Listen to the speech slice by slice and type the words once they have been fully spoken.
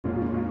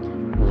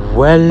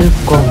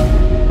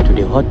Welcome to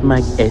the Hot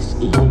Mic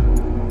SE.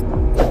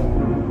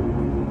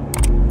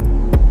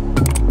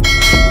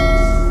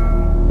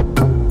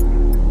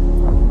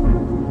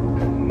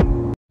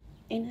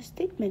 In a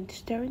statement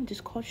stirring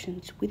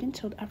discussions within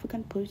South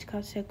African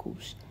political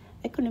circles,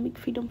 economic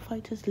freedom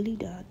fighters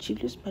leader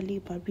Julius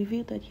Malema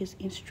revealed that he has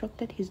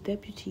instructed his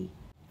deputy,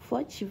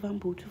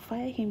 Shivambu, to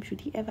fire him should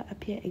he ever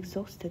appear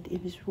exhausted in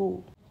his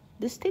role.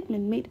 The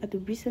statement made at the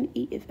recent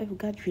EFF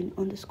gathering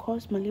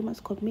underscores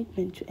Malema's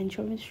commitment to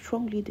ensuring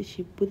strong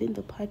leadership within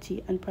the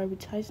party and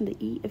prioritizing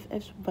the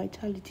EFF's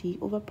vitality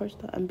over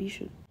personal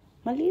ambition.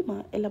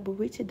 Malema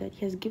elaborated that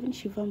he has given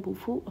Shivambu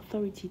full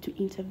authority to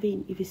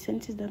intervene if he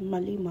senses that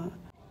Malema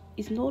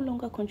is no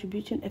longer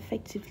contributing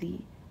effectively.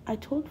 "I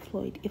told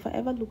Floyd, if I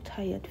ever look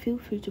tired, feel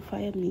free to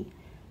fire me.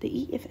 The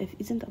EFF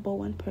isn't about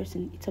one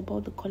person, it's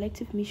about the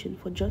collective mission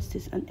for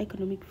justice and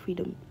economic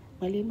freedom,"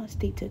 Malema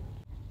stated.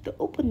 The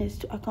openness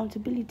to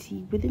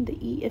accountability within the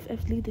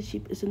EFF's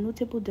leadership is a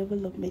notable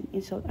development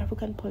in South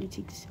African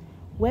politics,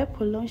 where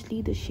prolonged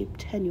leadership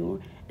tenure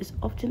is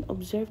often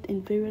observed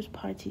in various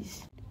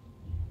parties.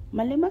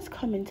 Malema's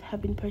comments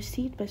have been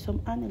perceived by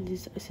some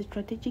analysts as a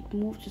strategic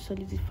move to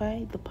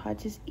solidify the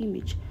party's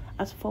image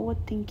as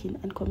forward-thinking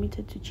and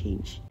committed to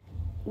change.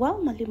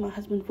 While Malema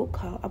has been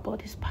vocal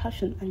about his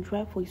passion and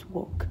drive for his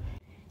work,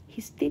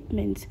 his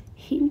statements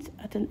hint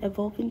at an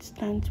evolving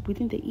stance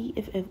within the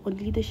EFF on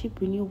leadership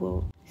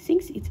renewal.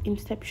 Since its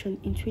inception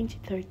in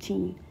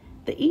 2013,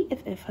 the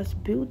EFF has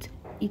built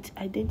its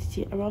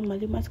identity around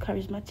Malema's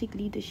charismatic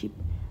leadership,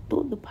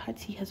 though the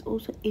party has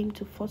also aimed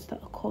to foster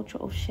a culture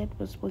of shared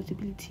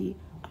responsibility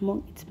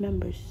among its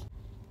members.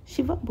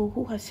 Shivambu,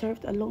 who has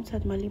served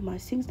alongside Malema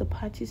since the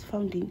party's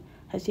founding,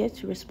 has yet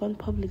to respond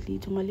publicly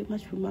to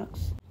Malema's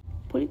remarks.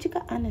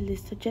 Political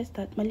analysts suggest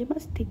that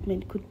Malema's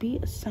statement could be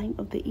a sign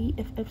of the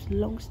EFF's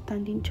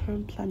long-standing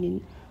term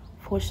planning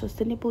for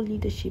sustainable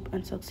leadership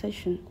and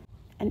succession,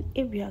 an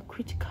area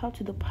critical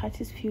to the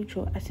party's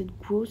future as it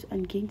grows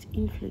and gains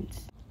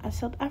influence. As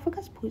South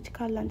Africa's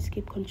political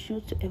landscape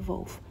continues to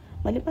evolve,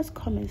 Malema's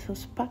comments have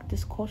sparked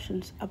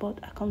discussions about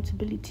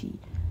accountability,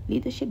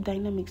 leadership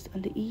dynamics,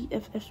 and the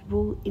EFF's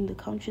role in the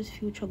country's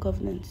future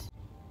governance.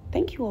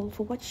 Thank you all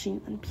for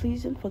watching, and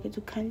please don't forget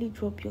to kindly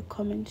drop your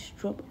comments,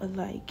 drop a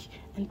like,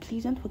 and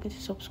please don't forget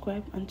to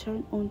subscribe and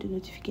turn on the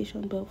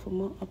notification bell for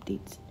more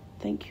updates.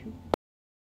 Thank you.